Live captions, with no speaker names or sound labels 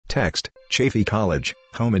Text, Chaffey College,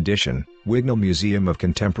 Home Edition, Wignall Museum of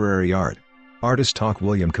Contemporary Art. Artist Talk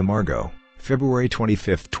William Camargo, February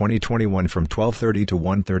 25, 2021 from 12:30 to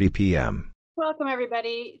 1:30 p.m. Welcome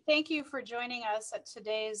everybody. Thank you for joining us at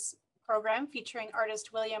today's program featuring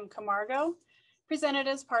artist William Camargo, presented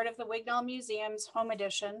as part of the Wignall Museum's Home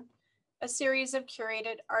Edition, a series of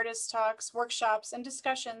curated artist talks, workshops, and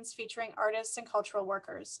discussions featuring artists and cultural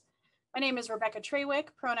workers. My name is Rebecca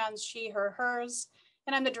Trawick, pronouns she, her, hers,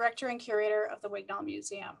 and I'm the director and curator of the Wignall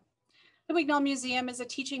Museum. The Wignall Museum is a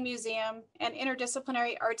teaching museum and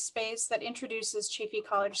interdisciplinary art space that introduces Chaffey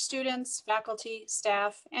College students, faculty,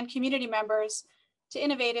 staff, and community members to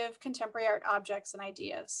innovative contemporary art objects and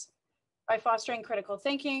ideas. By fostering critical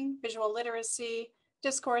thinking, visual literacy,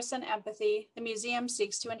 discourse, and empathy, the museum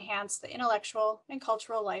seeks to enhance the intellectual and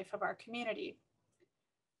cultural life of our community.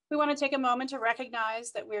 We want to take a moment to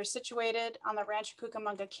recognize that we are situated on the Rancho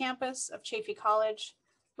Cucamonga campus of Chaffey College,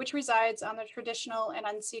 which resides on the traditional and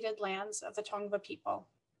unceded lands of the Tongva people.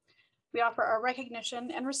 We offer our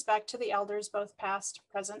recognition and respect to the elders, both past,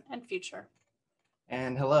 present, and future.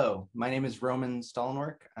 And hello, my name is Roman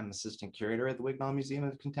Stallenwerk. I'm assistant curator at the Wignall Museum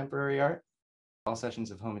of Contemporary Art. All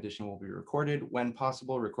sessions of Home Edition will be recorded. When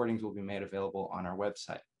possible, recordings will be made available on our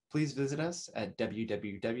website. Please visit us at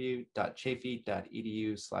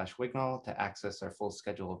www.chaffey.edu/Wignall to access our full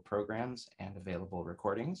schedule of programs and available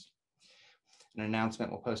recordings. An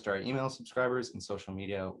announcement will post to our email subscribers and social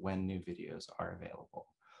media when new videos are available.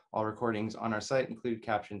 All recordings on our site include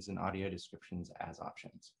captions and audio descriptions as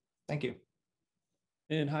options. Thank you.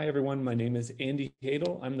 And hi everyone, my name is Andy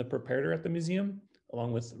Hadel. I'm the preparator at the museum.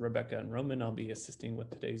 Along with Rebecca and Roman, I'll be assisting with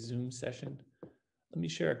today's Zoom session. Let me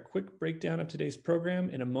share a quick breakdown of today's program.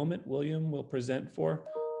 In a moment, William will present for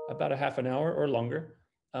about a half an hour or longer,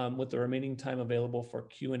 with the remaining time available for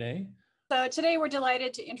Q&A. So today we're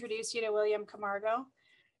delighted to introduce you to William Camargo.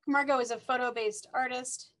 Camargo is a photo-based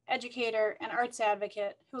artist, educator, and arts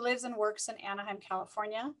advocate who lives and works in Anaheim,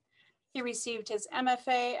 California. He received his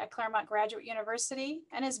MFA at Claremont Graduate University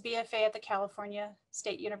and his BFA at the California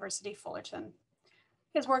State University, Fullerton.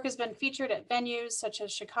 His work has been featured at venues such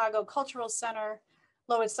as Chicago Cultural Center,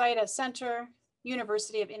 Lois Ida Center,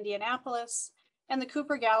 University of Indianapolis, and the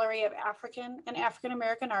Cooper Gallery of African and African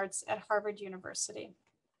American Arts at Harvard University.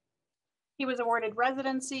 He was awarded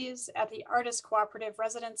residencies at the Artist Cooperative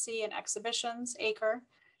Residency and Exhibitions, ACRE,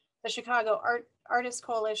 the Chicago Artist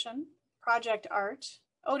Coalition, Project Art,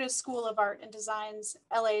 Otis School of Art and Design's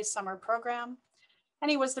LA Summer Program,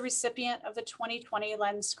 and he was the recipient of the 2020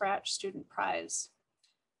 Lens Scratch Student Prize.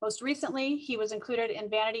 Most recently, he was included in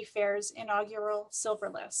Vanity Fair's inaugural Silver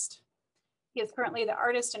List. He is currently the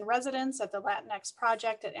artist in residence at the Latinx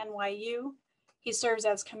Project at NYU. He serves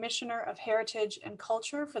as Commissioner of Heritage and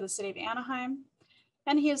Culture for the City of Anaheim,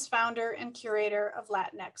 and he is founder and curator of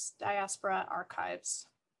Latinx Diaspora Archives.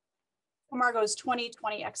 Camargo's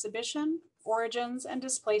 2020 exhibition, Origins and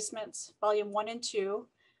Displacements, Volume 1 and 2,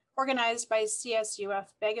 organized by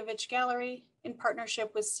CSUF Begovich Gallery in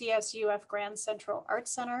partnership with CSUF Grand Central Art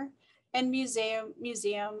Center and Museum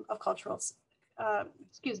and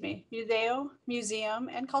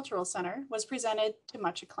Cultural Center, was presented to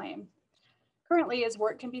much acclaim. Currently, his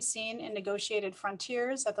work can be seen in Negotiated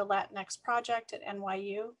Frontiers at the Latinx Project at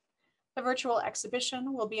NYU. The virtual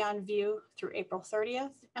exhibition will be on view through April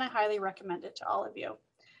 30th, and I highly recommend it to all of you.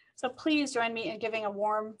 So please join me in giving a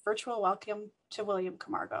warm virtual welcome to William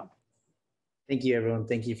Camargo. Thank you, everyone.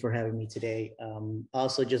 Thank you for having me today.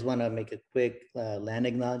 Also, just want to make a quick land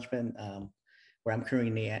acknowledgement. Where I'm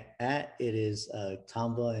currently at, it is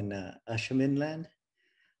Tongva and Ashamin land.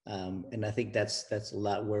 And I think that's a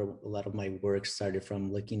lot where a lot of my work started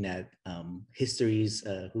from, looking at histories,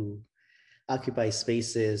 who occupy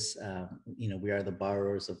spaces. We are the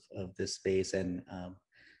borrowers of this space, and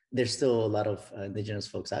there's still a lot of indigenous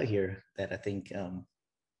folks out here that I think,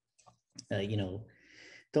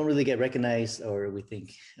 don't really get recognized, or we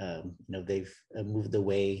think, they've moved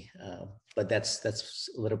away. But that's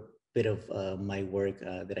a little bit of my work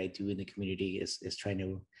that I do in the community is trying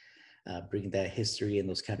to bring that history and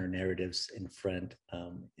those counter narratives in front,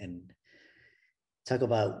 and talk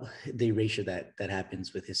about the erasure that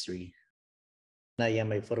happens with history. I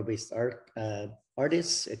am a photo-based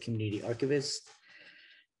artist, a community archivist,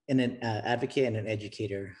 and an advocate and an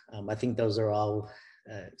educator. I think those are all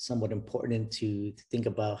somewhat important to think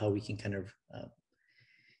about how we can kind of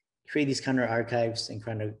create these counter archives and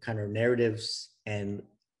kind of counter narratives, and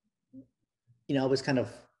always kind of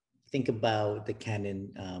think about the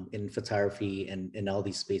canon in photography and all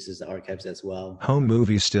these spaces, the archives as well. Home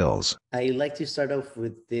movie stills. I like to start off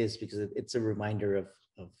with this because it's a reminder of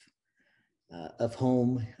of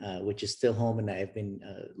home, which is still home. And I've been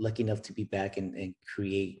lucky enough to be back and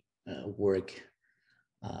create work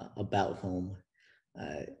about home.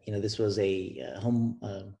 This was a home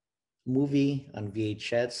movie on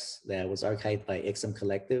VHS that was archived by XM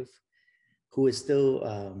Collective, who is still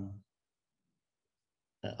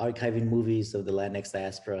archiving movies of the Latinx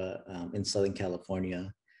diaspora in Southern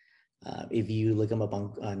California. If you look them up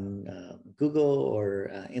on Google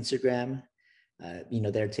or Instagram,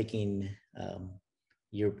 they're taking,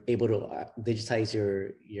 you're able to digitize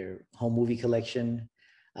your home movie collection.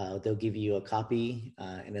 They'll give you a copy,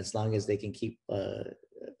 and as long as they can keep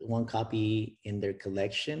one copy in their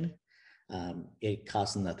collection, it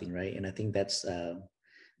costs nothing, right? And I think that's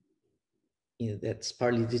that's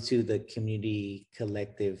partly due to the community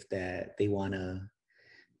collective that they want to,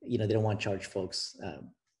 they don't want to charge folks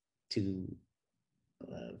to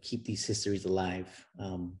keep these histories alive.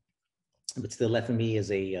 But Still Left of Me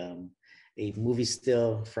is a movie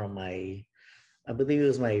still from I believe it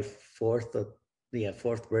was my fourth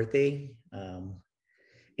birthday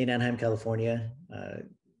in Anaheim, California.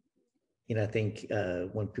 I think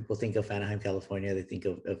when people think of Anaheim, California, they think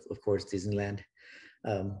of course, Disneyland.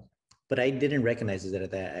 But I didn't recognize it as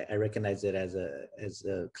that. I recognized it as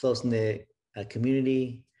a close-knit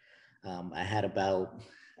community. I had about,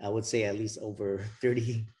 I would say, at least over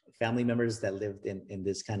 30 family members that lived in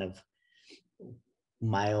this kind of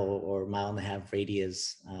mile or mile and a half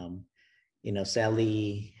radius.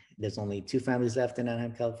 Sadly, there's only 2 families left in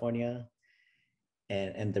Anaheim, California,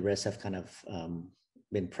 and the rest have kind of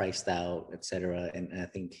been priced out, et cetera. And I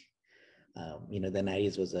think, the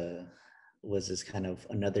 90s was this kind of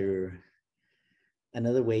another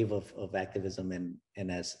wave of activism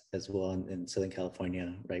and as well in Southern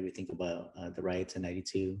California, right? We think about the riots in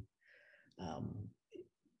 92.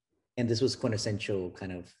 And this was quintessential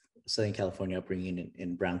kind of Southern California upbringing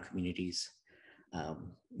in brown communities.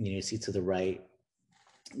 You see to the right,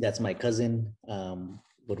 that's my cousin,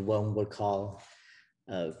 what one would call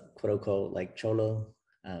quote unquote like cholo.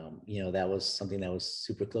 That was something that was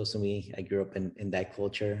super close to me. I grew up in that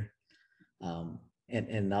culture.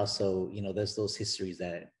 And also, there's those histories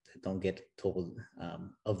that don't get told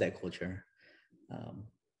of that culture.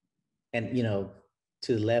 And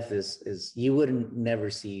to the left is you wouldn't never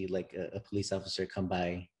see like a police officer come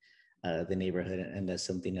by the neighborhood, and that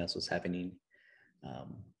something else was happening.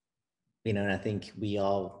 And I think we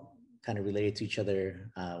all kind of related to each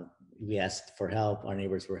other. We asked for help. Our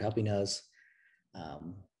neighbors were helping us.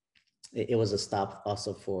 It was a stop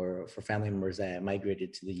also for family members that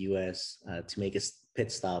migrated to the U.S. To make a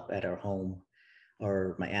pit stop at our home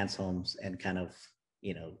or my aunt's homes and kind of,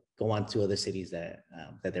 go on to other cities that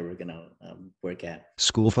they were gonna work at.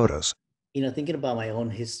 School photos. Thinking about my own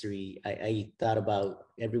history, I thought about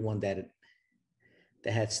everyone that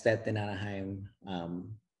had stepped in Anaheim,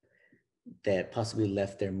 that possibly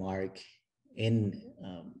left their mark in,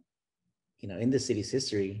 in the city's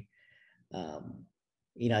history.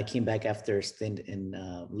 I came back after a stint in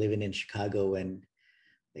living in Chicago, and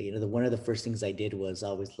one of the first things I did was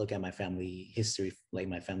always look at my family history, like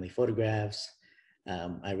my family photographs.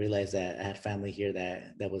 I realized that I had family here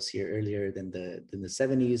that was here earlier than the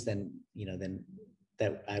 70s, than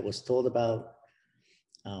that I was told about.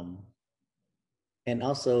 And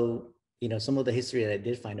also, some of the history that I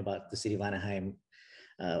did find about the city of Anaheim,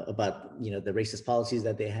 about the racist policies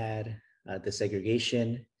that they had, the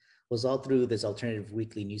segregation, was all through this alternative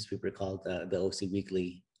weekly newspaper called the OC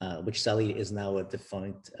Weekly, which sadly is now a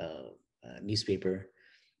defunct newspaper.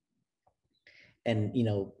 And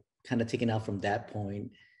kind of taken out from that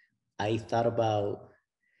point, I thought about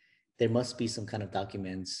there must be some kind of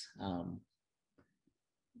documents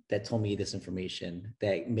that told me this information,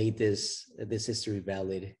 that made this history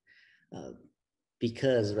valid,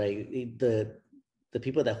 because right, the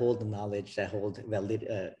people that hold the knowledge, that hold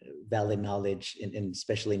valid knowledge, in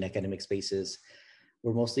especially in academic spaces,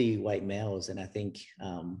 were mostly white males. And I think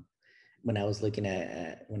when I was looking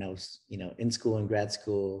at when I was in school, in grad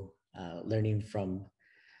school, learning from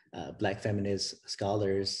Black feminist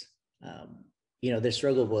scholars, their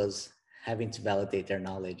struggle was having to validate their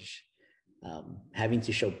knowledge, having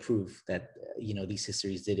to show proof that these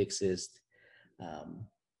histories did exist.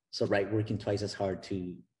 So right, working twice as hard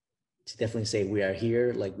to definitely say we are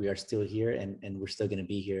here, like we are still here, and we're still going to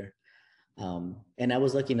be here. And I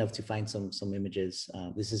was lucky enough to find some images.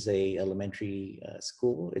 This is a elementary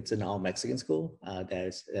school. It's an all Mexican school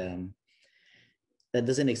that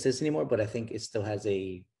doesn't exist anymore, but I think it still has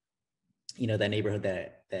a, that neighborhood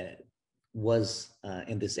that was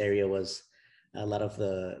in this area was a lot of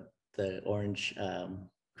the Orange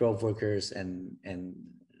Grove workers and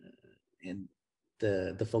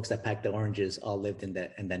the folks that packed the oranges all lived in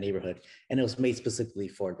that neighborhood, and it was made specifically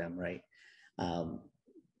for them, right?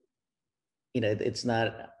 It's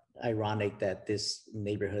not ironic that this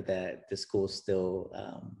neighborhood, that the school still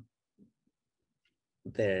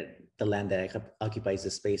the land that occupies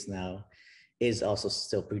the space now is also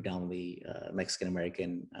still predominantly Mexican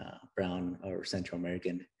American, brown, or Central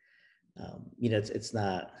American. It's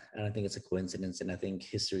not, I don't think it's a coincidence. And I think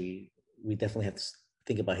history, we definitely have to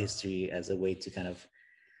think about history as a way to kind of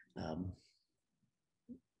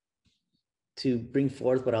to bring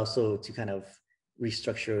forth, but also to kind of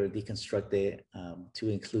restructure, deconstruct it, to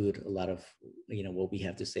include a lot of, what we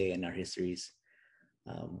have to say in our histories.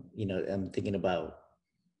 I'm thinking about,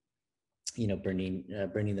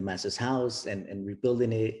 burning the master's house and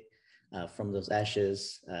rebuilding it from those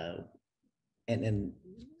ashes, and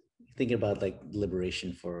thinking about like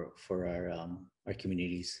liberation for our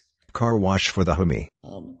communities. Car wash for the homie.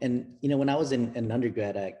 And when I was in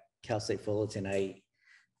undergrad at Cal State Fullerton, I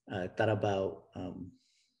thought about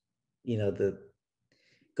the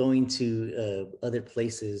going to other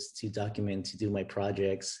places to document, to do my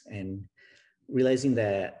projects, and realizing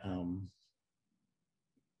that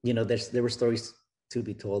there were stories to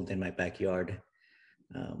be told in my backyard.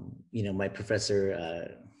 My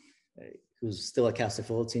professor, who's still at Cal State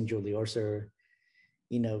Fullerton, Julie Orser,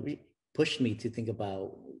 pushed me to think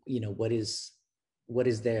about, what is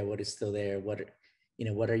there, what is still there,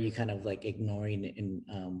 what are you kind of like ignoring in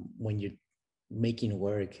when you're making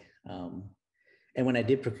work. And when I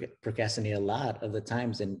did procrastinate a lot of the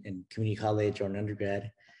times in community college or in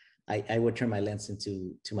undergrad, I would turn my lens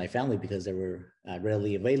to my family because they were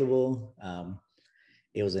readily available.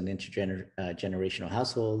 It was an intergenerational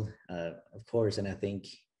household, of course. And I think,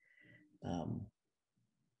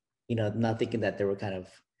 not thinking that they were kind of,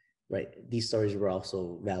 right, these stories were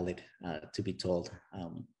also valid to be told,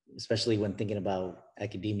 especially when thinking about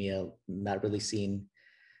academia, not really seeing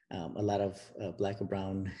a lot of Black or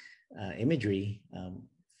brown imagery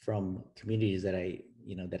from communities that I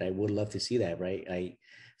would love to see that, right? I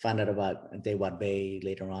found out about Dewad Bay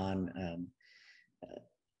later on,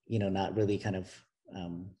 not really kind of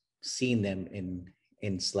seeing them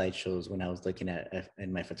in slideshows when I was looking at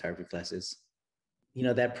in my photography classes.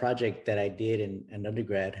 That project that I did in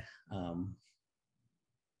undergrad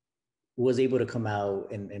was able to come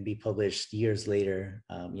out and be published years later.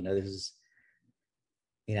 This is,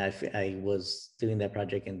 I was doing that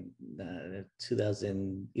project in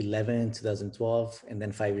 2011, 2012, and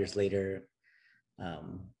then 5 years later,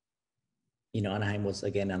 Anaheim was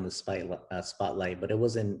again on the spotlight, but it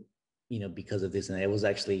wasn't, because of Disneyland. It was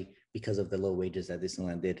actually because of the low wages that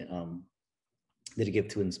Disneyland did give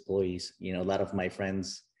to employees. A lot of my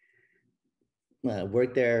friends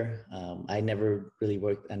worked there. I never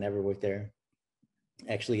worked there.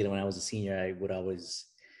 Actually, when I was a senior, I would always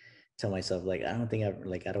tell myself, like, I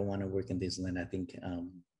don't want to work in Disneyland. I think,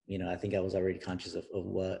 I think I was already conscious of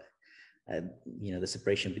what, the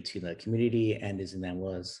separation between the community and Disneyland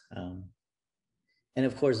was. And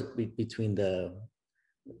of course, between the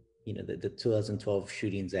 2012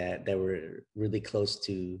 shootings that were really close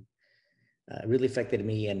to, really affected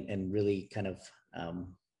me and really kind of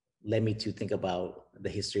led me to think about the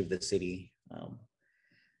history of the city,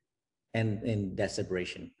 and that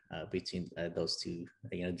separation between those two,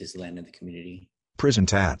 Disneyland and the community. Prison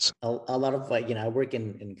tats. A lot of I work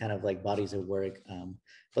in kind of like bodies of work,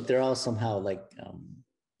 but they're all somehow like,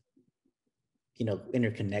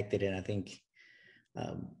 interconnected. And I think,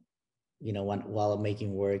 while I'm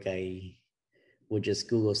making work, I would just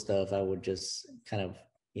Google stuff. I would just kind of,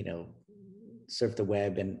 surf the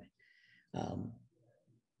web. And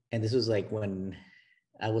this was like when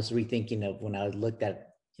I was rethinking of when I looked at,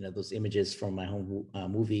 those images from my home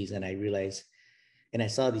movies, and I realized, and I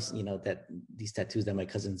saw these, that these tattoos that my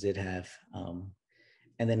cousins did have.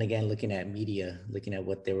 And then again, looking at media, looking at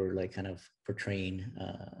what they were like kind of portraying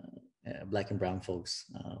Black and brown folks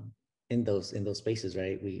in those spaces,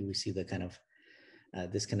 right? We see the kind of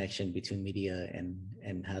disconnection between media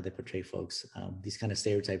and how they portray folks, these kind of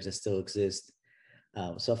stereotypes that still exist.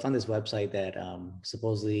 So I found this website that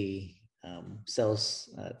supposedly sells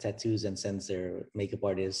tattoos and sends their makeup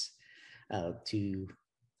artists to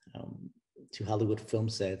Hollywood film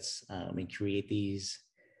sets and create these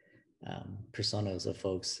personas of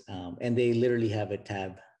folks. And they literally have a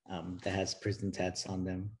tab that has prison tats on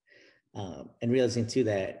them. And realizing too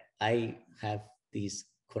that I have these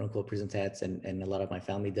quote unquote prison tats, and a lot of my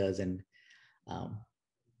family does. And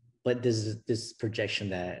but there's this projection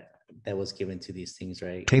that was given to these things,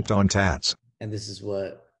 right? Taped on tats. And this is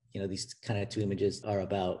what, these kind of two images are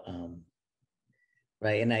about,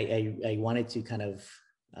 right? And I wanted to kind of,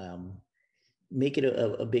 make it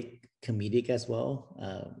a bit comedic as well.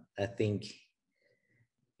 I think,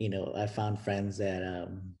 I found friends that,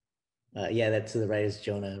 yeah, that's to the right is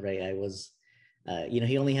Jonah, right? I was,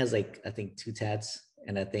 he only has like, I think 2 tats,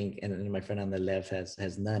 and and my friend on the left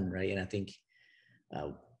has none, right? And I think uh,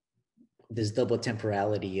 this double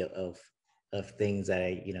temporality of things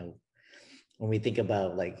that when we think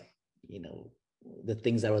about like, the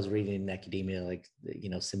things I was reading in academia, like,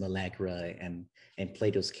 simulacra and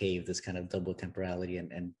Plato's cave, this kind of double temporality.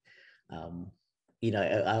 And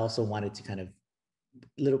I also wanted to kind of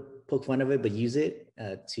little poke fun of it, but use it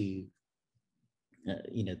to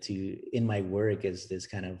in my work as this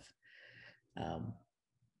kind of,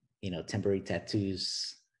 temporary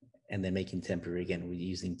tattoos, and then making temporary again with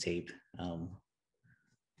using tape.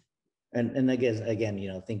 And I guess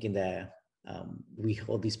again, thinking that we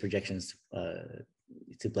hold these projections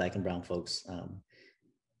to Black and brown folks,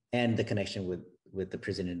 and the connection with the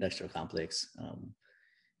prison industrial complex.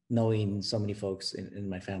 Knowing so many folks in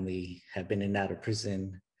my family have been in and out of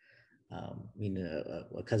prison. A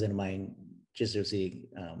cousin of mine just recently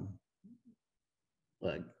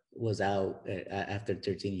was out after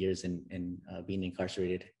 13 years and being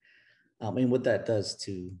incarcerated. And what that does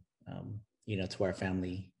to to our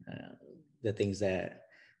family, the things that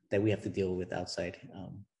we have to deal with outside,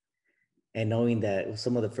 and knowing that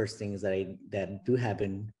some of the first things that do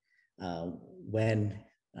happen when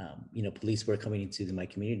police were coming into my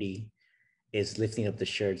community is lifting up the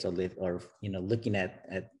shirts or looking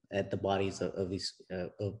at the bodies of these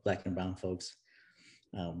of Black and brown folks,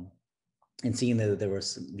 and seeing that there were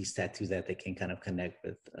these tattoos that they can kind of connect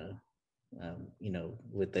with.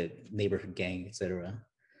 With the neighborhood gang, etc.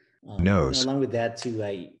 Nose. Along with that too,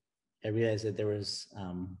 I realized that there was,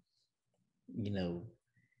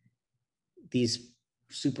 these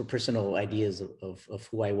super personal ideas of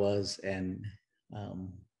who I was, and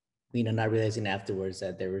not realizing afterwards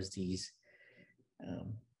that there was these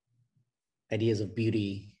ideas of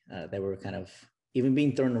beauty that were kind of even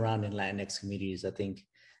being thrown around in Latinx communities. I think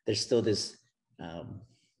there's still this.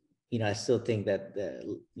 I still think that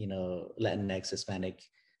Latinx, Hispanic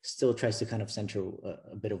still tries to kind of center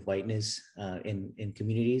a bit of whiteness in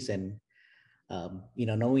communities. And,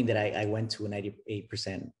 knowing that I went to a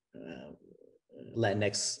 98%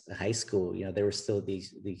 Latinx high school, there were still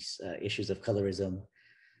these issues of colorism,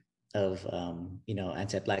 of,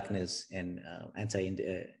 anti-Blackness and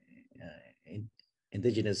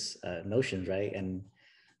anti-indigenous notions, right? And,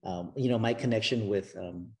 my connection with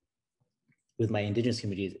my indigenous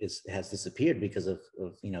community has disappeared because of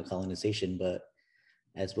colonization, but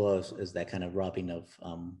as well as that kind of robbing of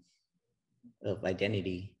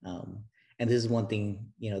identity. And this is one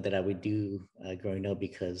thing that I would do growing up,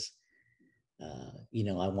 because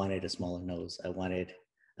I wanted a smaller nose. I wanted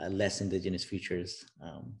less indigenous features,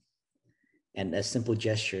 and a simple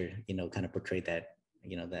gesture kind of portrayed that.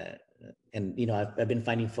 I've been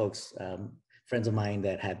finding folks, friends of mine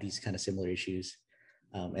that have these kind of similar issues.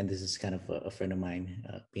 And this is kind of a friend of mine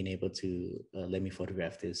being able to let me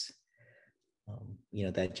photograph this,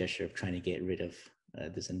 that gesture of trying to get rid of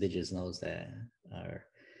this indigenous nose that are,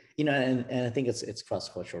 and I think it's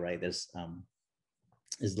cross-cultural, right? There's a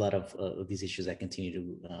lot of these issues that continue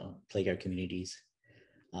to plague our communities.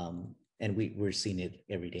 And we're seeing it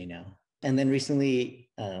every day now. And then recently,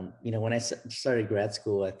 when I started grad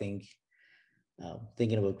school, I think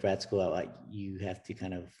thinking about grad school, you have to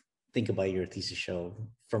kind of think about your thesis show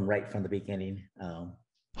from the beginning.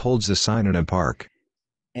 Holds a sign in a park.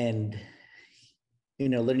 And,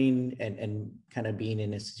 learning and kind of being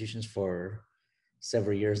in institutions for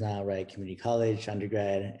several years now, right? Community college,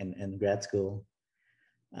 undergrad, and grad school.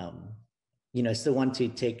 I still want to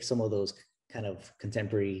take some of those kind of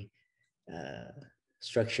contemporary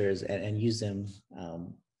structures and use them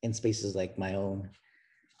in spaces like my own.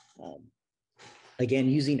 Again,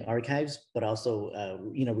 using archives, but also,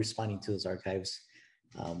 responding to those archives.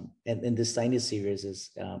 And this signage series is,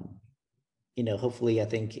 hopefully, I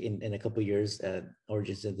think in a couple of years,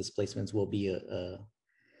 Origins and Displacements will be a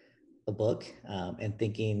book, and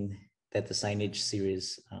thinking that the signage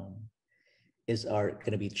series are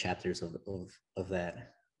going to be chapters of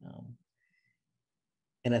that.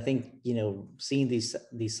 And I think, seeing these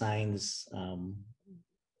signs,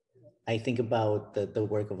 I think about the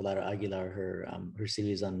work of Lara Aguilar, her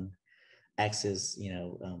series on access,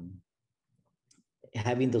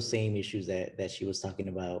 having those same issues that she was talking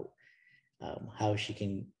about, how she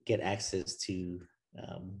can get access to,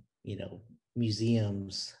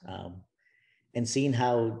 museums, and seeing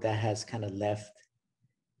how that has kind of left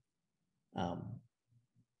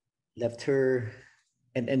her,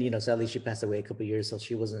 and sadly she passed away a couple of years, so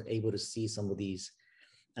she wasn't able to see some of these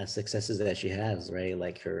successes that she has, right?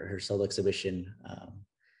 Like her solo exhibition,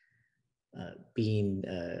 being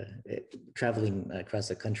traveling across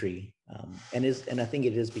the country, and I think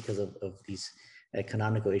it is because of these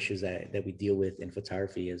economical issues that we deal with in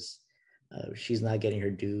photography. Is she's not getting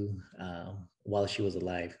her due while she was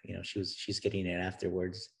alive. You know, she's getting it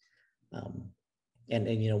afterwards. Um, and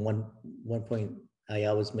you know, one point I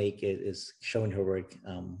always make is showing her work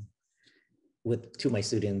to my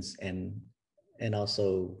students, and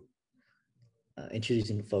also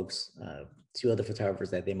introducing folks to other photographers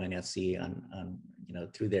that they might not see on you know,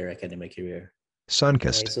 through their academic career.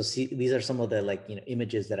 Sunkist. Right. So see, these are some of the, like, you know,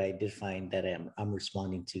 images that I did find that I'm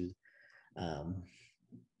responding to.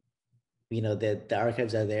 You know, that the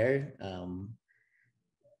archives are there. I'm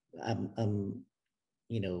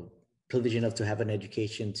you know, privileged enough to have an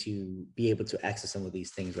education to be able to access some of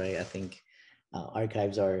these things, right? I think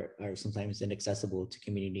archives are sometimes inaccessible to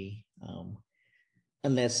community,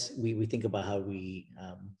 unless we think about how we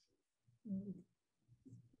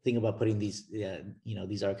think about putting these you know,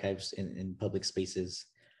 these archives in public spaces,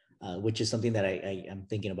 which is something that I am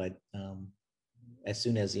thinking about as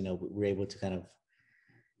soon as, you know, we're able to kind of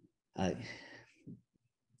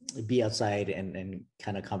be outside and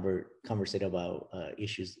kind of conversate about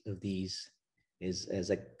issues of these, is as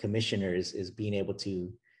a commissioner is being able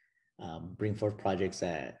to bring forth projects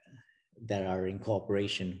that are in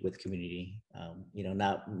cooperation with community. You know,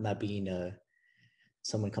 not being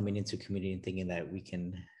someone coming into community and thinking that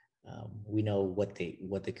we know what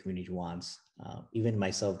the community wants. Even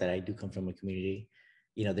myself, that I do come from a community,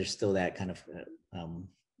 you know, there's still that kind of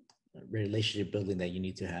relationship building that you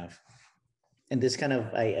need to have. And this kind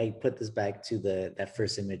of, I put this back to that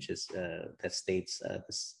first image is, that states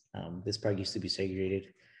this park used to be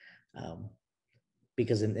segregated,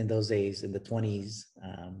 because in those days, in the 20s,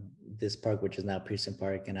 this park, which is now Pearson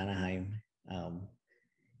Park in Anaheim,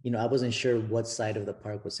 you know, I wasn't sure what side of the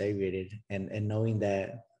park was segregated, and knowing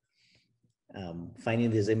that, finding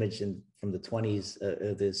this image from the 20s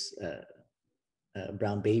of this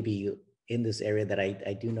brown baby in this area that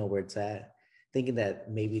I do know where it's at, thinking that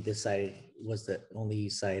maybe this side was the only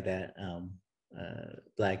side that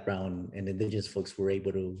Black, brown, and indigenous folks were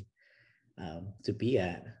able to be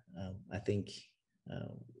at. I think,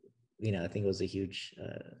 you know, I think it was a huge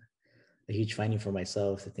finding for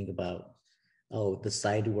myself to think about, oh, the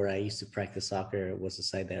side where I used to practice soccer was the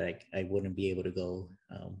side that I wouldn't be able to go,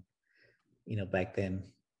 you know, back then.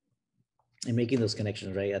 And making those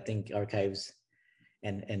connections, right? I think archives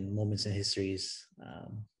and moments in histories,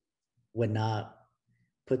 when not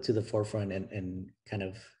put to the forefront and kind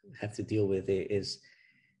of have to deal with it, is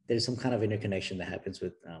there's some kind of interconnection that happens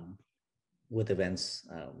with events,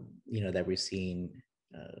 you know, that we're seeing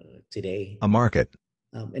today. A market.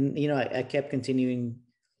 And you know, I kept continuing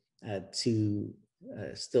to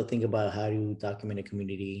still think about how to document a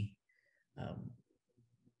community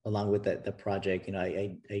along with the project. You know,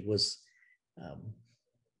 I was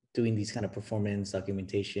doing these kind of performance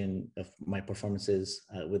documentation of my performances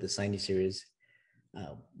with the signage series,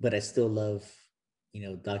 but I still love, you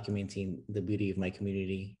know, documenting the beauty of my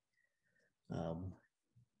community,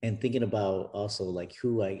 and thinking about also like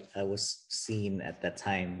who I was seeing at that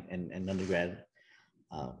time and undergrad.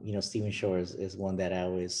 You know, Stephen Shore is one that I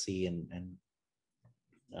always see and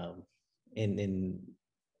in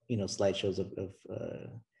you know, slideshows of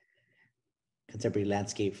contemporary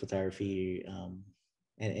landscape photography,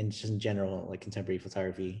 and just in general, like contemporary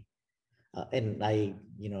photography. And I,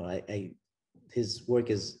 you know, I his work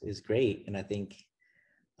is great, and I think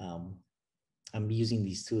I'm using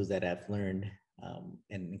these tools that I've learned,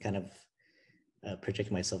 and kind of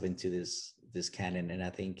project myself into this canon. And I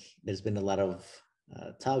think there's been a lot of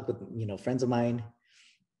talk with, you know, friends of mine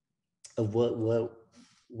of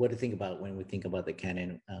what to think about when we think about the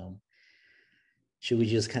canon. Should we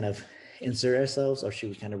just kind of insert ourselves, or should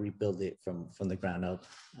we kind of rebuild it from the ground up?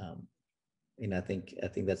 And I think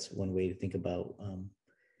that's one way to think about,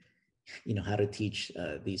 you know, how to teach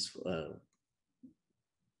these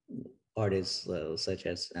artists such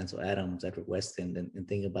as Ansel Adams, Edward Weston, and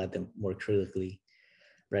think about them more critically,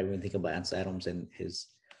 right? When we think about Ansel Adams and his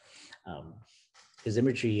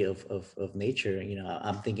imagery of nature, you know,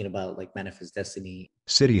 I'm thinking about like Manifest Destiny,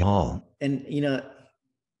 City Hall. and you know,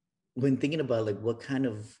 when thinking about like what kind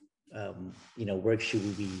of you know, work should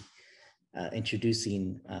we be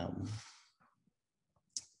introducing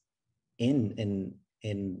in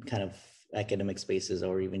kind of academic spaces,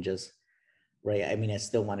 or even just, right? I mean, I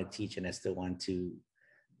still want to teach, and I still want to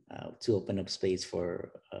open up space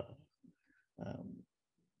for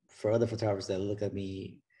other photographers that look at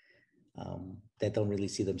me, that don't really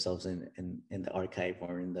see themselves in the archive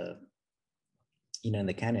or in the in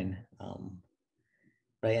the canon,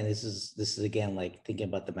 right? And this is again like thinking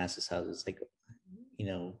about the Master's House. Like,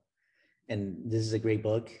 and this is a great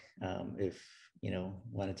book. If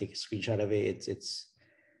want to take a screenshot of it,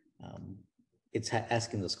 it's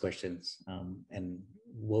asking those questions, and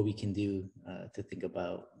what we can do to think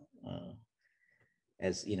about,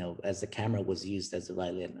 as the camera was used as a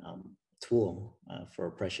violent tool for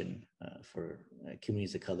oppression for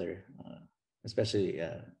communities of color, especially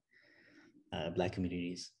Black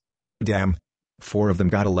communities. Damn. 4 of them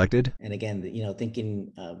got elected? And again,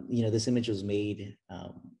 thinking, this image was made,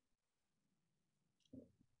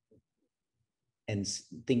 and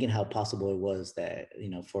thinking how possible it was that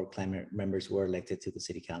 4 Klan members were elected to the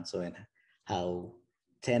city council, and how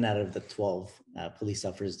 10 out of the 12 police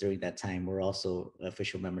officers during that time were also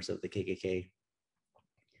official members of the KKK.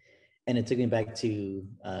 And it took me back to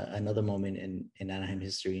another moment in Anaheim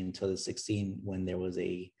history in 2016, when there was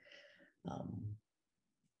a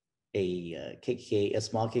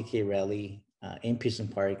small KKK rally in Pearson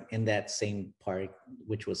Park, in that same park,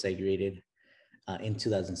 which was segregated in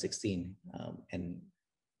 2016. And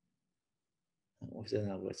what was it?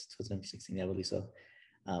 No, it was 2016, I believe so.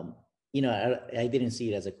 I didn't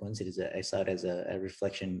see it as a coincidence. I saw it as a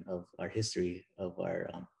reflection of our history, of our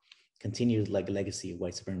continued legacy of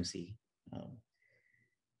white supremacy.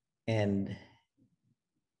 And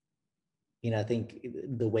I think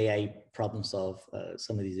the way I problem solve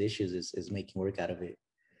some of these issues is making work out of it.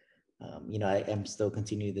 I am still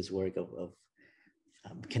continuing this work of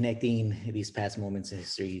connecting these past moments in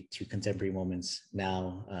history to contemporary moments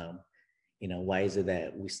now. Why is it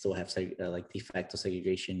that we still have de facto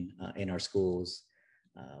segregation in our schools?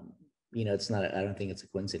 It's not. I don't think it's a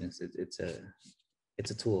coincidence. It's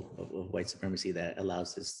a tool of white supremacy that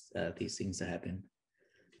allows these things to happen.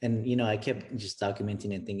 And I kept just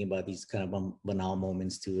documenting and thinking about these kind of banal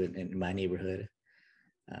moments too in my neighborhood.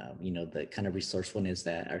 The kind of resourcefulness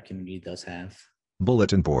that our community does have.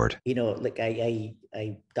 Bulletin board. Like I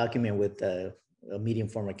document with a medium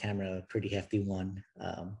format camera, a pretty hefty one,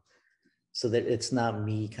 so that it's not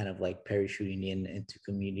me kind of like parachuting into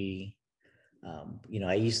community.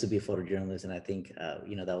 I used to be a photojournalist, and I think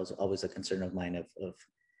that was always a concern of mine of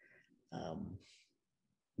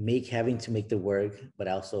having to make the work, but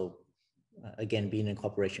also again being in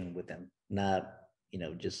cooperation with them, not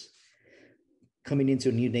just coming into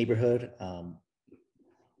a new neighborhood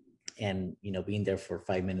and being there for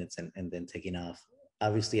 5 minutes and then taking off.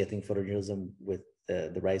 Obviously, I think photojournalism, with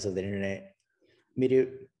the rise of the internet, made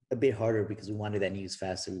it a bit harder, because we wanted that news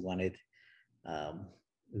fast. So we wanted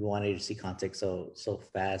to see context so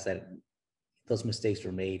fast that those mistakes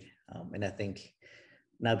were made. And I think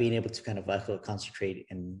now being able to kind of concentrate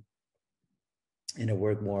and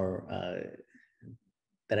work more,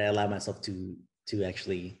 that I allow myself to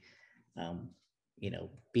actually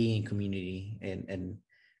be in community. And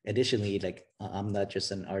additionally, like, I'm not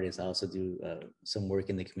just an artist. I also do some work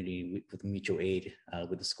in the community with mutual aid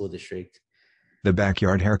with the school district. The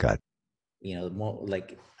backyard haircut. More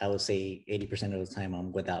like, I would say 80% of the time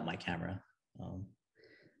I'm without my camera.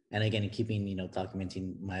 And again, keeping,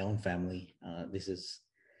 documenting my own family. This is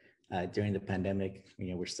during the pandemic.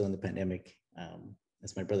 We're still in the pandemic.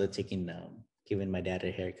 It's my brother giving my dad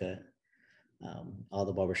a haircut. All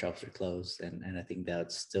the barbershops are closed. And I think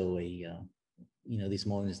that's still these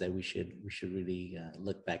moments that we should really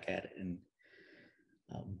look back at and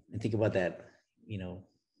think about that.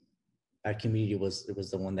 Our community was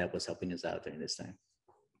the one that was helping us out during this time.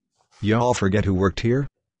 Y'all forget who worked here?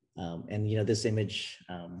 And this image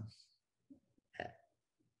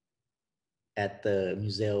at the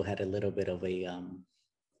museum had a little bit of a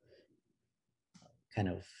kind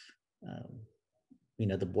of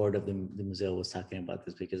the board of the museum was talking about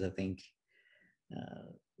this, because I think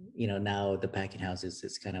now the packing house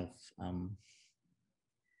is kind of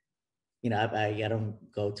I don't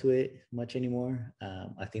go to it much anymore.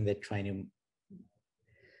 I think they're trying to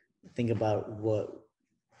think about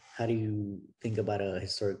how do you think about a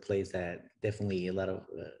historic place that definitely a lot of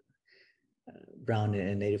brown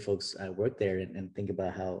and native folks work there, and think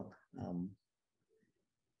about how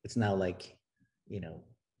it's now like,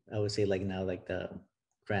 I would say like now like the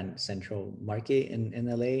Grand Central Market in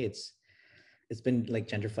LA. It's been like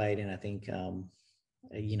gentrified, and I think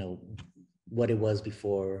what it was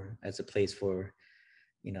before as a place for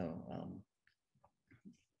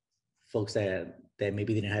folks that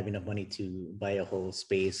maybe didn't have enough money to buy a whole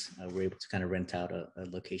space, were able to kind of rent out a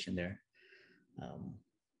location there.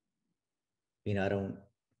 I don't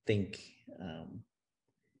think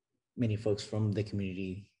many folks from the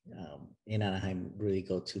community in Anaheim really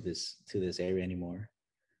go to this area anymore.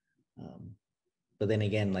 But then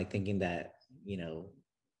again, like thinking that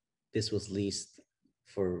this was leased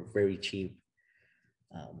for very cheap.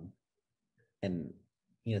 And,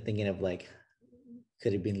 thinking of like,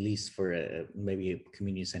 could have been leased for maybe a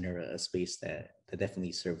community center, a space that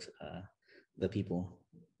definitely served the people.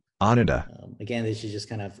 Anida. Again, this is just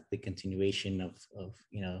kind of the continuation of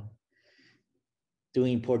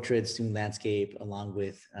doing portraits, doing landscape, along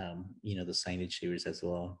with the signage series as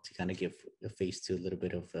well, to kind of give a face to a little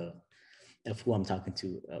bit of who I'm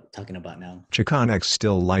talking about now. Chicanx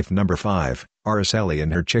still life number 5, Araceli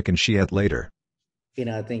and her chicken she ate later.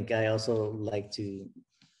 I think I also like to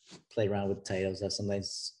play around with titles. I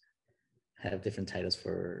sometimes have different titles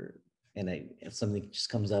if something just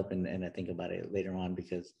comes up and I think about it later on,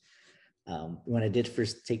 because when I did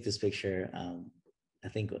first take this picture, I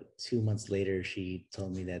think 2 months later, she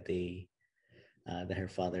told me that that her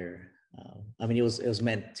father, it was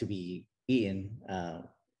meant to be eaten,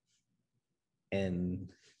 and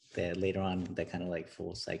that later on, that kind of like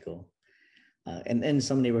full cycle. And in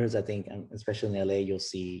some neighborhoods, I think, especially in LA, you'll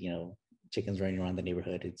see, chickens running around the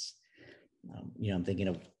neighborhood. It's, I'm thinking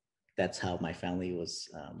of, that's how my family was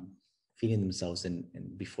feeding themselves. And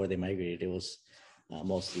before they migrated, it was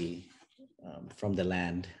mostly from the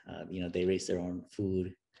land. They raised their own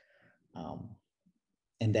food.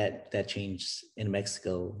 And that changed in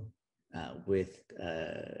Mexico with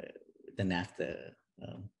the NAFTA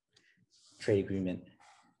trade agreement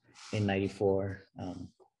in '94,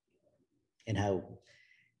 and how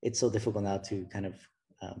it's so difficult now to kind of,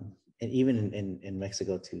 and even in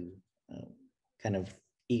Mexico, to kind of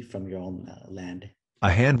eat from your own land. A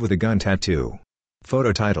hand with a gun tattoo.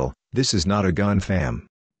 Photo title, "This is not a gun, fam."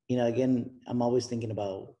 Again, I'm always thinking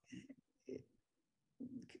about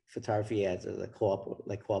photography as a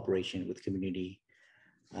cooperation with community,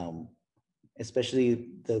 especially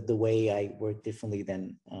the way I work differently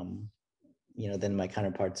than than my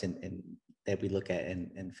counterparts in that we look at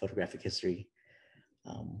in photographic history.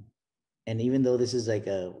 And even though this is like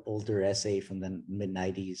a older essay from the mid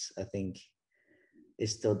 '90s, I think it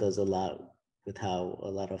still does a lot with how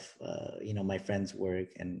a lot of my friends work,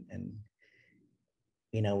 and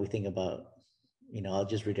we think about, I'll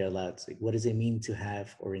just read it out loud. It's like, what does it mean to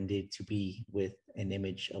have, or indeed to be, with an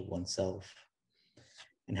image of oneself?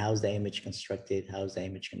 And how is that image constructed? How is that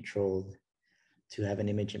image controlled? To have an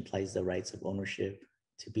image implies the rights of ownership.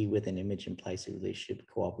 To be with an image implies a relationship,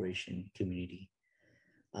 cooperation, community.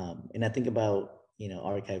 And I think about,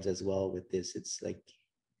 archives as well with this. It's like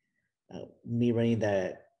me running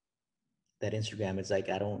that Instagram. It's like,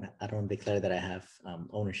 I don't declare that I have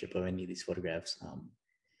ownership of any of these photographs.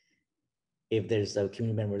 If there's a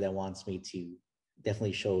community member that wants me to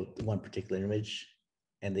definitely show one particular image,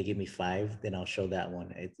 and they give me 5, then I'll show that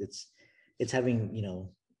one. It's having,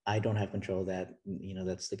 I don't have control of that,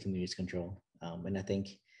 that's the community's control. And I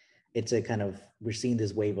think it's a kind of, we're seeing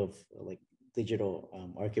this wave of like digital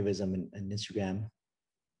archivism and Instagram.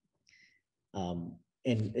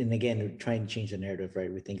 And again, we're trying to change the narrative,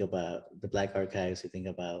 right? We think about the Black archives, we think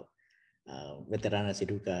about Veteranas y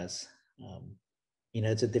Rucas.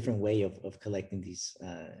 It's a different way of collecting these,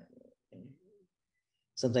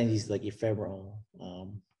 sometimes these like ephemeral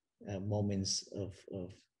moments of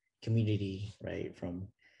community, right? From,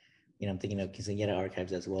 I'm thinking of Quinceañera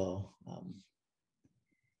archives as well.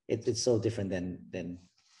 It's so different than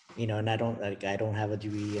and I don't have a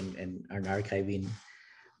degree in archiving,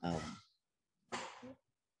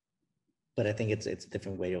 but I think it's a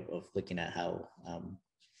different way of looking at how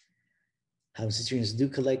institutions do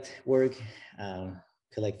collect work,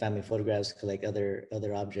 collect family photographs, collect other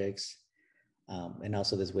objects, and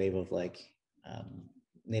also this wave of like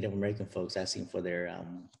Native American folks asking for their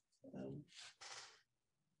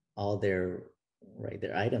all their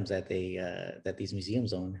items that that these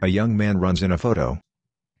museums own. A young man runs in a photo.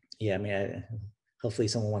 Yeah, hopefully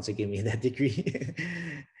someone wants to give me that degree.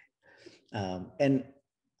 And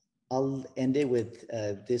I'll end it with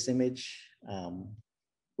this image,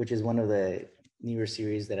 which is one of the newer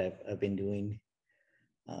series that I've been doing,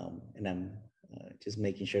 and I'm just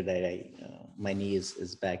making sure that my knee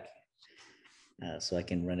is back, so I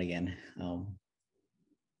can run again.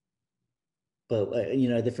 But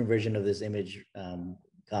a different version of this image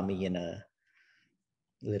got me in a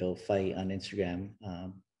little fight on Instagram,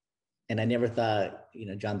 and I never thought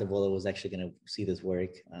John Davola was actually going to see this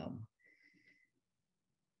work.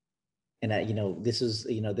 And this is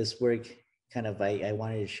this work kind of I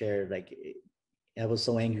wanted to share. Like, I was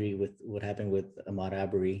so angry with what happened with Ahmaud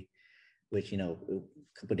Arbery, which a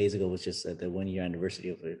couple of days ago was just the 1-year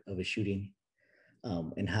anniversary of a shooting,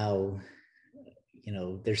 and how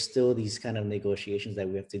there's still these kind of negotiations that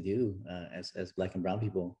we have to do as Black and Brown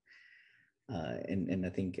people, and I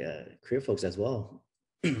think queer folks as well,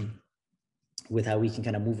 with how we can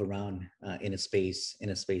kind of move around in a space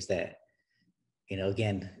that,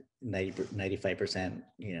 again, 95%,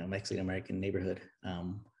 Mexican American neighborhood.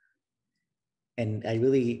 And I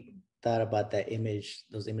really thought about that image,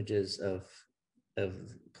 those images of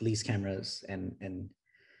police cameras and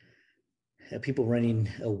people running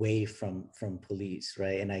away from police,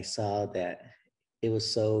 right? And I saw that it was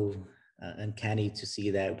so uncanny to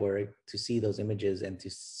see that work, to see those images, and to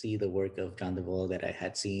see the work of John DeVoe that I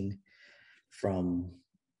had seen from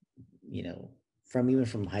even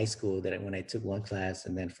from high school, that when I took one class,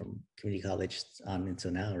 and then from community college on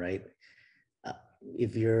until now, right?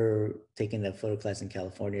 If you're taking a photo class in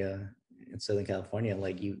California, in Southern California,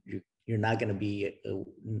 like you're not going to be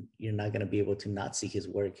able to not see his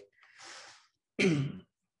work. And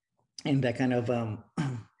that kind of, I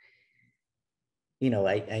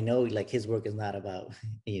know like his work is not about,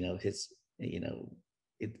 it's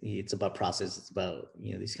about process. It's about,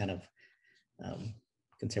 these kind of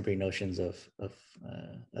contemporary notions of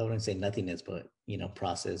I wouldn't say nothingness, but,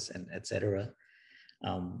 process and et cetera.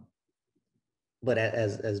 But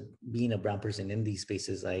as being a brown person in these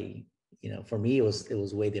spaces, for me, it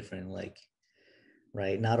was way different. Like,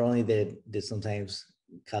 right. Not only did sometimes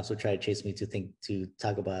cops would try to chase me to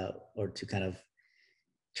talk about, or to kind of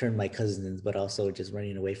turn my cousins, but also just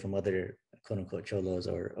running away from other quote unquote cholos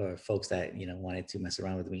or folks that, wanted to mess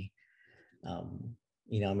around with me.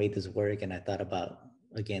 I made this work, and I thought about,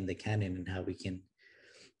 again, the canon and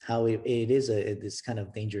how it is this kind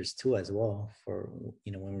of dangerous tool as well for,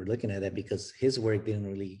 when we're looking at that, because his work didn't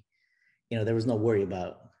really, there was no worry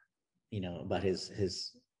about, about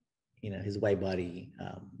his white body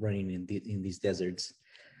running in these deserts.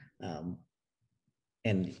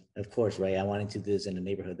 And of course, right, I wanted to do this in a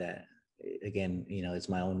neighborhood that, again, it's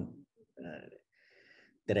my own,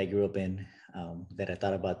 that I grew up in, that I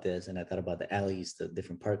thought about this, and I thought about the alleys, the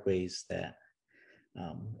different parkways that,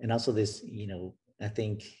 and also this, I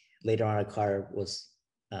think later on a car was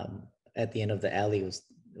at the end of the alley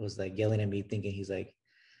was like yelling at me, thinking he's like,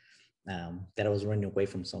 that I was running away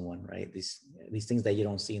from someone, right? These things that you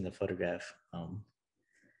don't see in the photograph.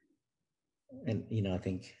 And, I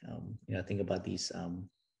think, I think about these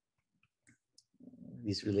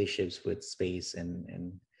relationships with space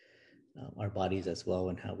and our bodies as well,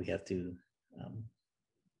 and how we have to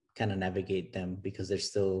kind of navigate them, because there's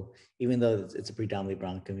still, even though it's a predominantly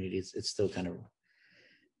brown community, it's still kind of,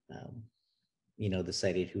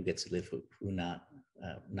 decided who gets to live, who not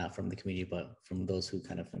from the community, but from those who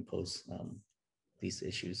kind of impose these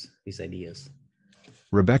issues, these ideas.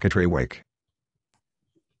 Rebecca Treywake.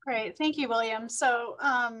 Great, thank you, William. So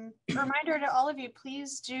a reminder to all of you,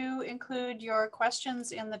 please do include your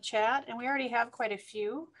questions in the chat, and we already have quite a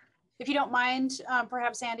few. If you don't mind,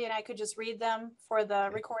 perhaps Andy and I could just read them for the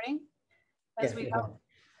recording as we go.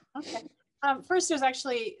 Okay. First, there's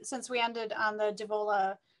actually, since we ended on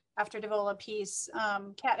the after DeVola piece,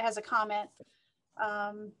 Kat has a comment.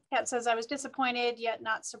 Kat says, I was disappointed yet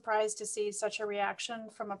not surprised to see such a reaction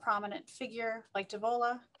from a prominent figure like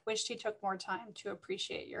DeVola. Wished he took more time to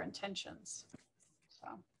appreciate your intentions. So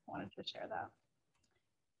I wanted to share that.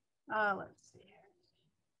 Let's see here.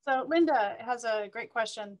 So Linda has a great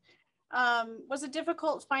question. Was it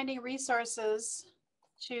difficult finding resources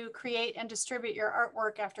to create and distribute your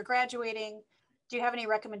artwork after graduating? Do you have any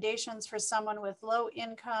recommendations for someone with low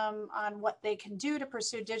income on what they can do to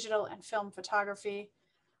pursue digital and film photography?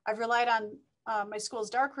 I've relied on my school's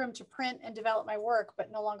darkroom to print and develop my work,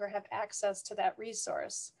 but no longer have access to that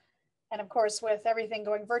resource. And of course, with everything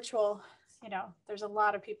going virtual, there's a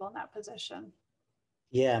lot of people in that position.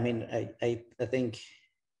 Yeah, I mean, I think,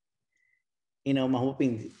 I'm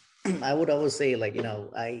hoping, I would always say, like,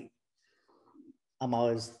 I'm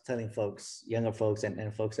always telling folks, younger folks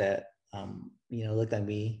and folks that, look at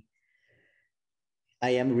me, I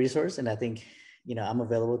am a resource. And I think, I'm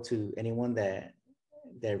available to anyone that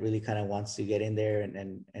really kind of wants to get in there.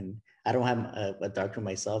 And I don't have a darkroom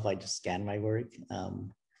myself. I just scan my work.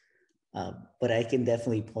 But I can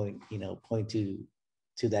definitely point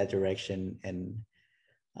to that direction. And,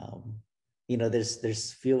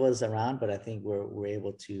 there's few of us around, but I think we're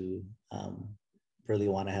able to really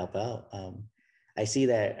want to help out. I see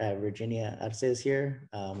that Virginia Arce is here.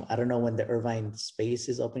 I don't know when the Irvine space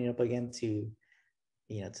is opening up again to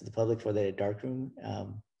the public for the darkroom.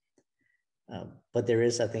 But there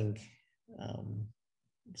is, I think,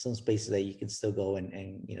 some spaces that you can still go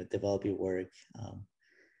and develop your work.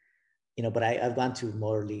 But I've gone to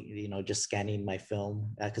more, just scanning my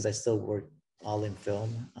film, because I still work all in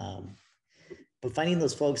film. But finding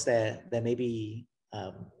those folks that maybe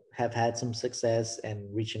have had some success and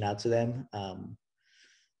reaching out to them.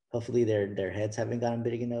 Hopefully their heads haven't gotten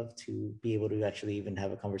big enough to be able to actually even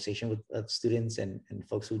have a conversation with students and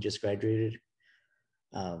folks who just graduated.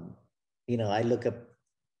 I look up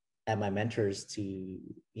at my mentors to,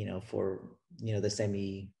 for, they send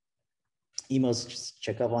me emails, just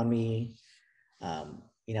check up on me. I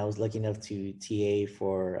was lucky enough to TA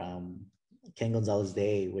for Ken Gonzalez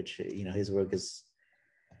Day, which, his work is,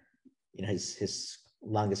 his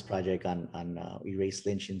longest project on erased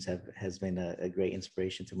lynchings has been a great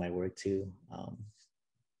inspiration to my work too.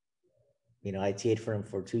 I TA'd for him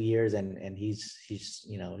for 2 years, and he's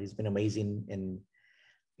been amazing in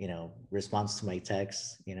response to my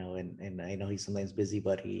texts, and I know he's sometimes busy,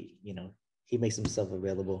 but he makes himself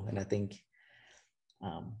available. And I think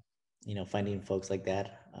finding folks like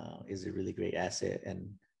that is a really great asset. And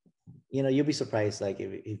you'll be surprised, like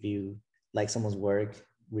if you like someone's work,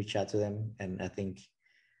 reach out to them, and I think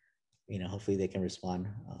hopefully they can respond.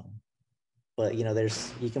 But you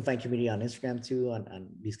can find community on Instagram too, on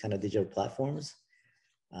these kind of digital platforms.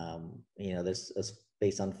 There's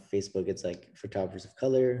based on Facebook, it's like photographers of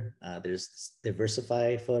color. There's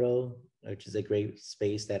Diversify Photo, which is a great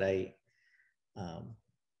space that I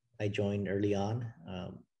joined early on.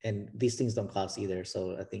 And these things don't cost either.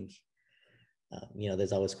 So I think,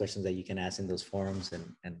 there's always questions that you can ask in those forums,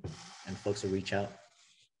 and folks will reach out.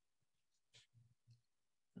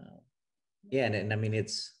 And I mean,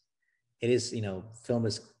 it is, film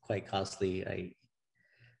is quite costly.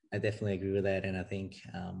 I definitely agree with that. And I think,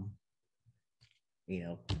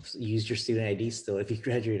 use your student ID still. If you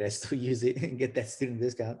graduate, I still use it and get that student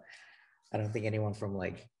discount. I don't think anyone from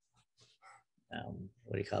like,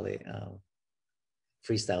 what do you call it?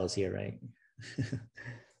 Freestyles here, right?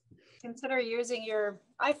 Consider using your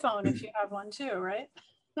iPhone if you have one too, right?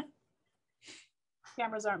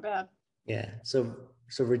 Cameras aren't bad. Yeah. So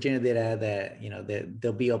Virginia did add that,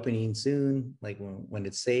 they'll be opening soon, like when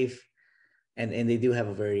it's safe. And they do have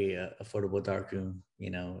a very affordable darkroom.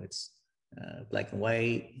 It's black and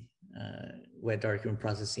white, wet darkroom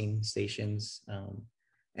processing stations.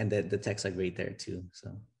 And the techs are great there too,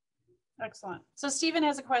 so. Excellent. So Stephen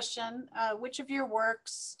has a question. Which of your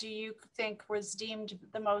works do you think was deemed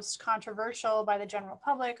the most controversial by the general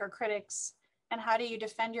public or critics? And how do you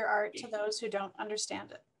defend your art to those who don't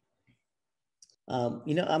understand it?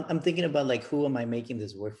 I'm thinking about like, who am I making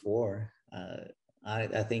this work for?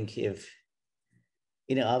 I think if,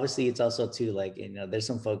 obviously it's also too like, there's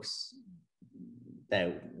some folks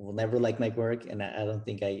that will never like my work. And I don't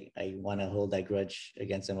think I want to hold that grudge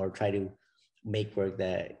against them or try to make work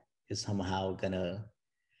that is somehow gonna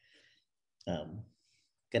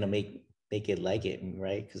make it like it,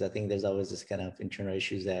 right? Because I think there's always this kind of internal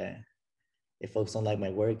issues that if folks don't like my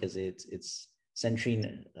work, because it's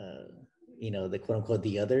centering, the quote unquote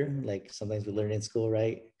the other, like sometimes we learn in school,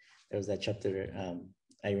 right? There was that chapter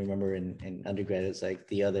I remember in undergrad, it's like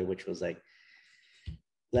the other, which was like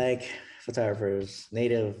Black photographers,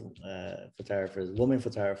 Native photographers, women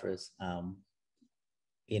photographers. I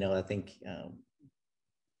think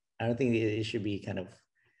I don't think it should be kind of,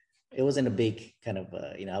 it wasn't a big kind of,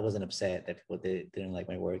 I wasn't upset that people didn't like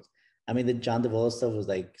my work. I mean, the John DeVoe stuff was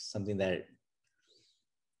like something that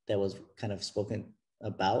was kind of spoken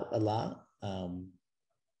about a lot.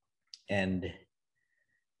 And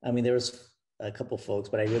I mean, there was a couple folks,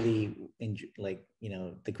 but I really enjoyed, like,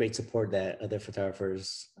 the great support that other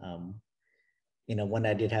photographers, one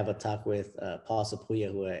I did have a talk with Paul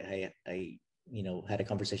Sapuya, who I had a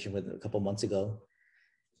conversation with a couple months ago,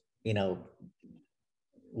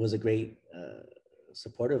 was a great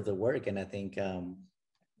supporter of the work. And I think, I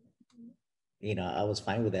was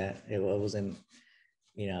fine with that. It wasn't,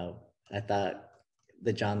 I thought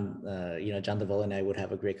that John DeVoe and I would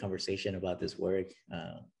have a great conversation about this work.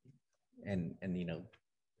 I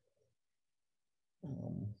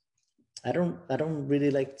don't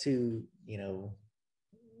really like to,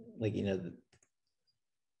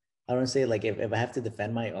 I don't say like, if I have to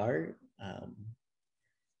defend my art,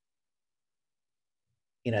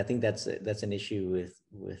 I think that's an issue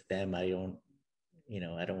with them. I don't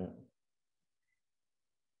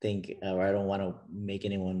think, or I don't want to make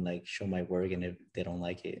anyone like show my work, and if they don't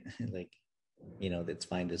like it, like, that's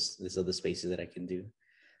fine. There's other spaces that I can do.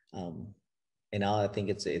 And now I think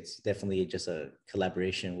it's definitely just a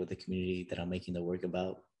collaboration with the community that I'm making the work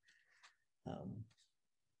about.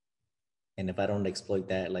 And if I don't exploit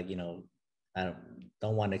that, like, I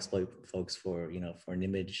don't want to exploit folks for, for an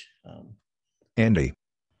image. Andy.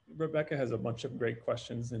 Rebecca has a bunch of great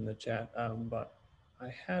questions in the chat, but I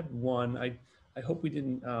had one. I hope we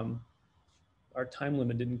didn't, our time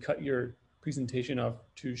limit didn't cut your presentation off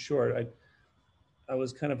too short. I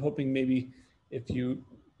was kind of hoping maybe if you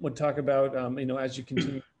would talk about, as you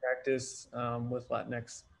continue to practice with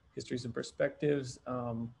Latinx histories and perspectives,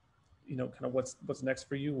 kind of what's next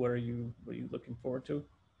for you? What are you looking forward to?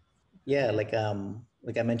 Yeah, like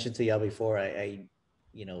I mentioned to y'all before,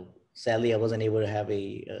 sadly I wasn't able to have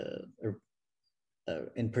a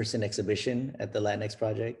in-person exhibition at the Latinx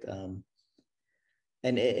Project,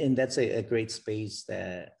 and that's a great space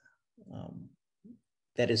that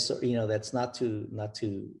that is that's not too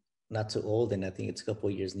old, and I think it's a couple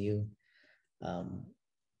of years new.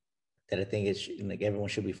 That I think it's like everyone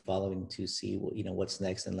should be following to see what's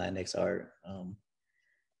next in Latinx art.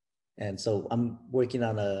 And so I'm working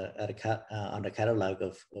on a catalog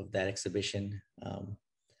of that exhibition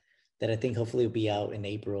that I think hopefully will be out in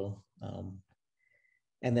April.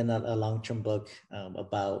 And then a long-term book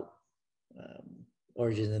about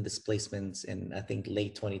origins and displacements in, I think,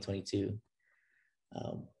 late 2022.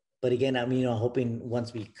 But again, I'm hoping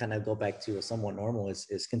once we kind of go back to a somewhat normal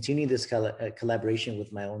is continue this collaboration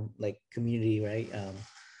with my own community, right?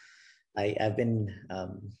 I've been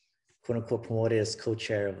quote unquote promoted as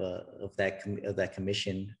co-chair of that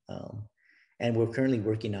commission, and we're currently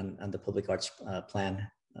working on the public arts plan.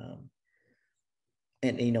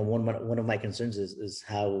 And one of my concerns is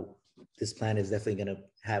how this plan is definitely going to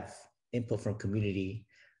have input from community,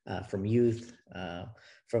 from youth,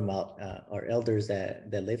 from our elders that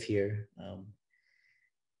live here,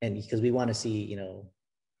 and because we want to see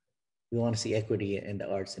equity in the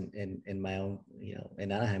arts. In my own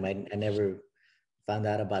in Anaheim, I never found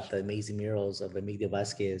out about the amazing murals of Emilio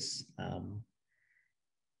Vasquez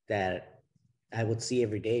that I would see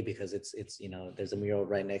every day, because it's there's a mural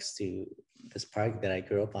right next to this park that I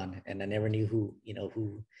grew up on, and I never knew who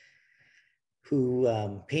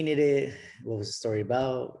painted it, what was the story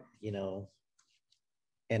about,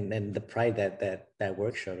 and the pride that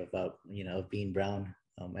work showed about, of being brown.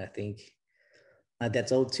 I think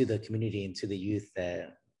that's owed to the community and to the youth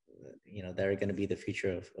that that are going to be the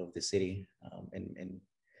future of the city, and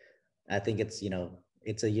I think it's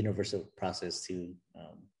it's a universal process to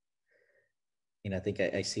I think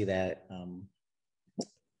I see that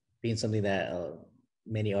being something that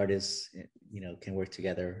many artists can work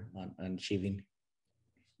together on achieving.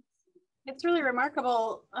 It's really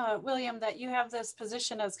remarkable, William, that you have this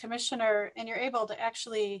position as commissioner and you're able to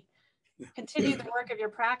actually continue the work of your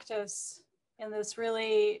practice in this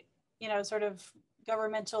really, sort of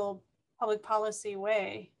governmental public policy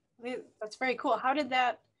way. That's very cool. How did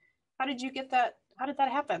you get that? How did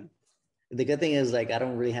that happen? The good thing is, I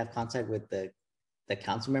don't really have contact with the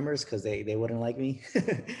council members because they wouldn't like me.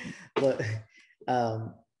 But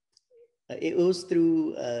it was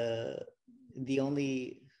through the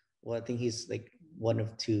only, I think he's one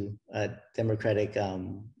of two Democratic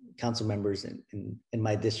council members in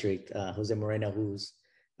my district, Jose Moreno, who's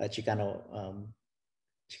a Chicano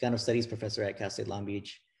studies professor at Cal State Long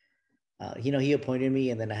Beach. He appointed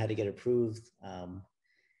me, and then I had to get approved.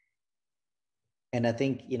 And I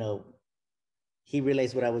think, he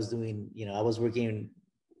realized what I was doing. I was working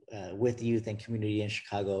with youth and community in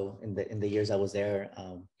Chicago in the years I was there.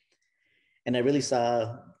 And I really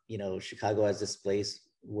saw, Chicago as this place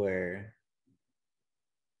where,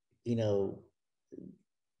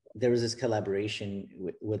 there was this collaboration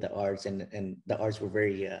with the arts, and the arts were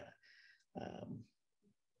very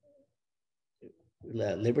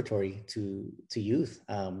liberatory to youth.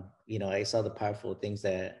 I saw the powerful things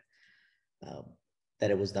that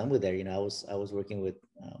it was done with there. I was working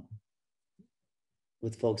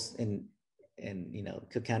with folks in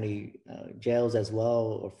Cook County jails as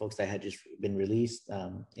well, or folks that had just been released,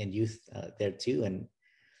 and youth there too. And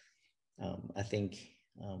I think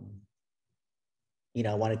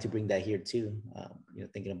I wanted to bring that here too.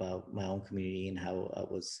 Thinking about my own community and how I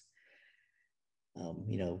was,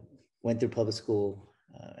 went through public school.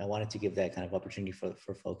 I wanted to give that kind of opportunity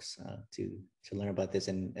for folks to learn about this,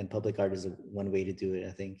 and public art is one way to do it.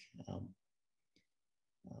 I think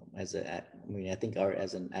I think art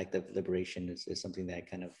as an act of liberation is something that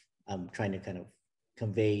I'm trying to kind of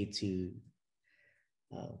convey to,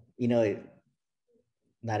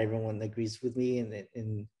 not everyone agrees with me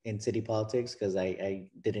in city politics, because I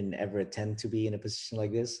didn't ever attempt to be in a position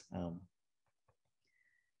like this.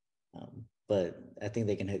 But I think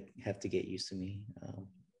they can have to get used to me.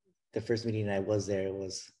 The first meeting I was there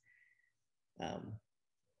was,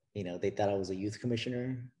 they thought I was a youth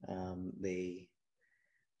commissioner. They,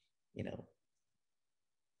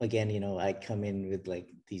 again, I come in with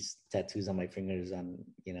these tattoos on my fingers on,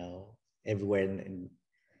 everywhere. And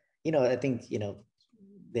I think,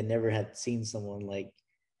 they never had seen someone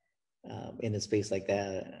in a space like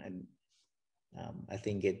that. And I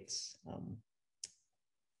think it's,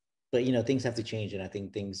 but things have to change, and I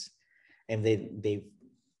think and they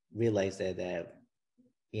realize that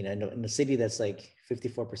in a city that's like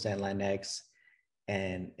 54% Latinx,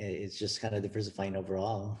 and it's just kind of diversifying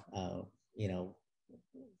overall,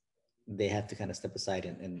 they have to kind of step aside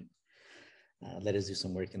and let us do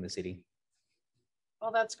some work in the city.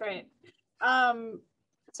 Well, that's great.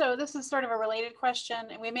 So this is sort of a related question,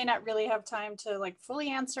 and we may not really have time to like fully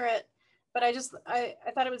answer it, but I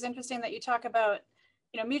thought it was interesting that you talk about,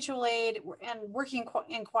 mutual aid and working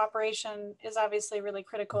in cooperation is obviously really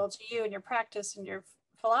critical to you and your practice and your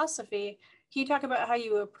philosophy. Can you talk about how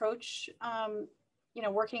you approach,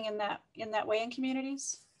 working in that way in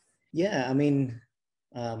communities? Yeah, I mean,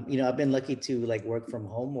 I've been lucky to like work from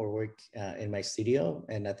home or work in my studio,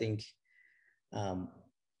 and I think,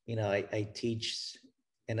 I teach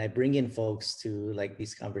and I bring in folks to like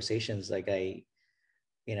these conversations. Like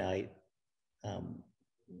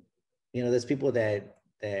there's people that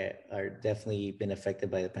are definitely been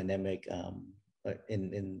affected by the pandemic.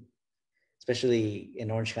 In especially in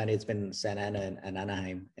Orange County, it's been Santa Ana and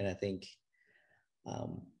Anaheim, and I think,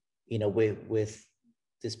 with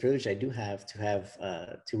this privilege I do have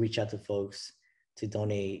to reach out to folks to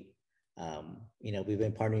donate. We've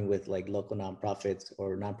been partnering with like local nonprofits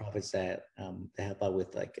or nonprofits that help out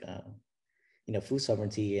with like food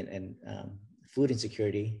sovereignty and food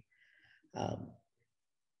insecurity. I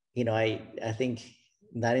think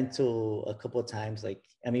not until a couple of times,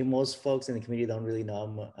 most folks in the community don't really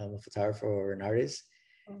know I'm a photographer or an artist.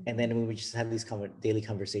 Mm-hmm. And then when we just have these daily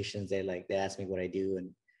conversations, they ask me what I do,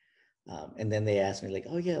 and then they ask me like,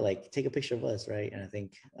 oh yeah, like take a picture of us, right? And I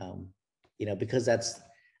think because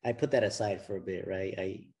I put that aside for a bit, right?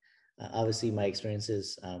 I obviously my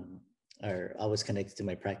experiences are always connected to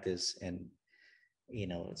my practice, and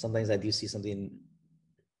sometimes I do see something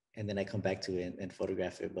and then I come back to it and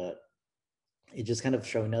photograph it, but it just kind of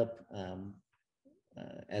showing up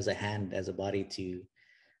as a hand, as a body to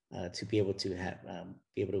be able to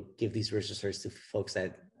give these registers to folks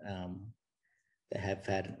that have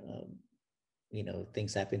had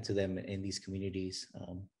things happen to them in these communities.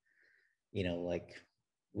 Like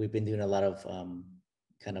we've been doing a lot of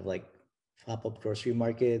kind of like pop-up grocery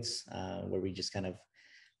markets where we just kind of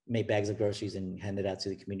make bags of groceries and hand it out to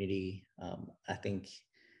the community. I think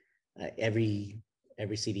every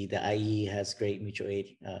city, the IE has great mutual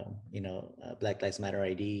aid. Black Lives Matter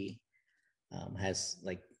ID has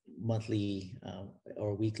like monthly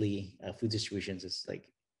or weekly food distributions. It's like,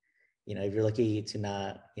 if you're lucky to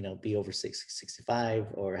not, be over 65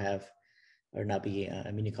 or not be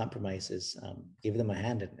immunocompromised, give them a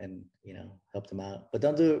hand and help them out. But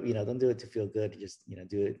don't do it to feel good. Just,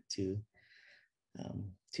 do it to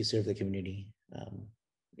serve the community.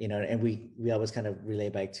 And we always kind of relay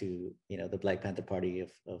back to, the Black Panther Party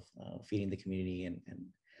of feeding the community and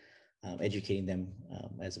educating them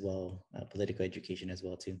as well, political education as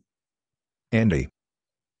well too. Andy.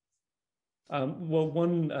 Well,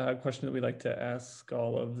 one question that we like to ask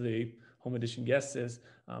all of the Home Edition guests is,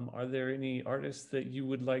 are there any artists that you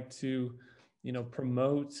would like to,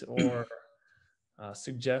 promote or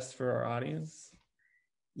suggest for our audience?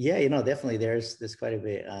 Yeah, definitely there's quite a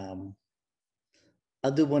bit.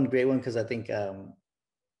 I'll do one great one because I think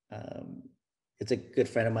it's a good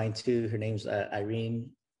friend of mine too. Her name's Irene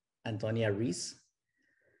Antonia Reese.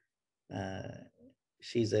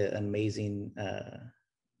 She's an amazing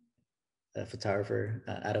photographer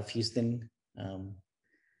out of Houston,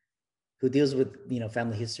 who deals with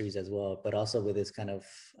family histories as well, but also with this kind of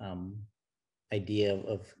idea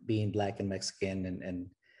of being Black and Mexican and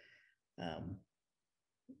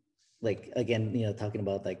like again, talking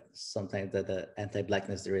about like sometimes the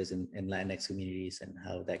anti-Blackness there is in Latinx communities and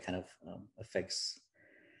how that kind of affects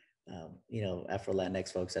Afro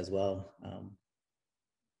Latinx folks as well.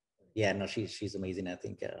 Yeah, no, she's amazing. I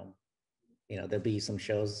think there'll be some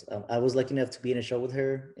shows. I was lucky enough to be in a show with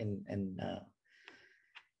her in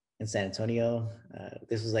San Antonio.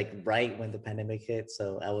 This was like right when the pandemic hit,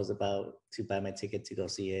 so I was about to buy my ticket to go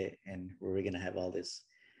see it, and we were gonna have all this.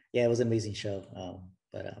 Yeah, it was an amazing show.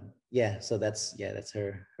 Yeah, so that's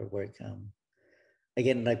her work.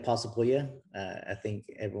 Again, like Paul Sepoya, I think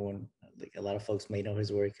everyone, like a lot of folks may know his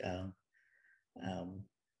work.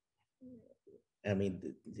 I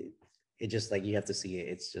mean, it just like you have to see it.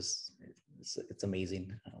 It's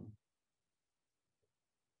amazing.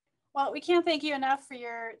 Well, we can't thank you enough for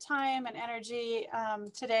your time and energy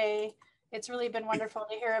today. It's really been wonderful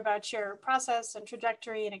to hear about your process and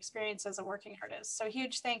trajectory and experience as a working artist. So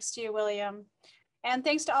huge thanks to you, William. And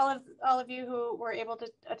thanks to all of you who were able to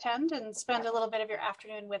attend and spend a little bit of your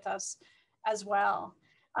afternoon with us as well.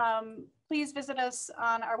 Please visit us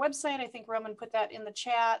on our website. I think Roman put that in the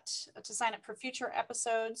chat to sign up for future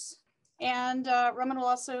episodes. And Roman will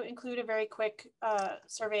also include a very quick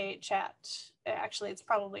survey chat. Actually, it's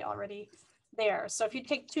probably already there. So if you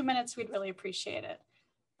take 2 minutes, we'd really appreciate it.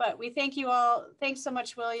 But we thank you all. Thanks so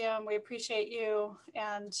much, William. We appreciate you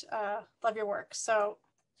and love your work. So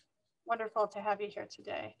wonderful to have you here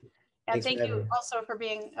today. And thank you also for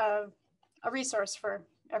being a resource for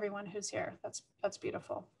everyone who's here. That's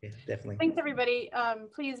beautiful. Yeah, definitely. Thanks, everybody.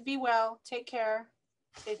 Please be well. Take care.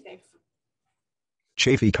 Stay safe.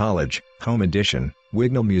 Chaffey College, Home Edition,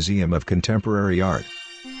 Wignall Museum of Contemporary Art.